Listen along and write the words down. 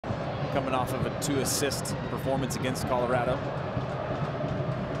coming off of a 2-assist performance against Colorado.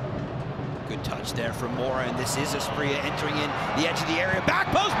 Good touch there from Mora, and this is Asprilla entering in the edge of the area. Back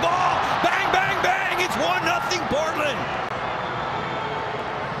post ball! Bang, bang, bang! It's 1-0 Portland!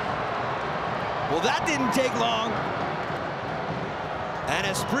 Well, that didn't take long. And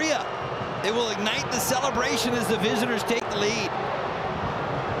Asprilla, it will ignite the celebration as the visitors take the lead.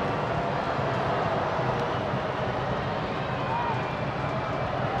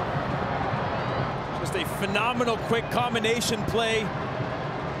 Just a phenomenal quick combination play.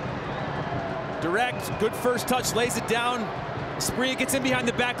 Direct, good first touch, lays it down. Asprilla gets in behind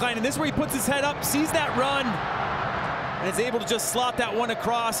the back line, and this is where he puts his head up, sees that run, and is able to just slot that one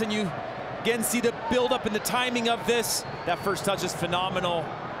across, and you again see the build up and the timing of this. That first touch is phenomenal.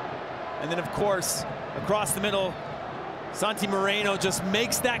 And then of course, across the middle, Santi Moreno just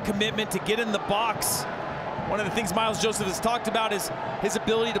makes that commitment to get in the box. One of the things Miles Joseph has talked about is his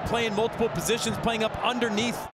ability to play in multiple positions, playing up underneath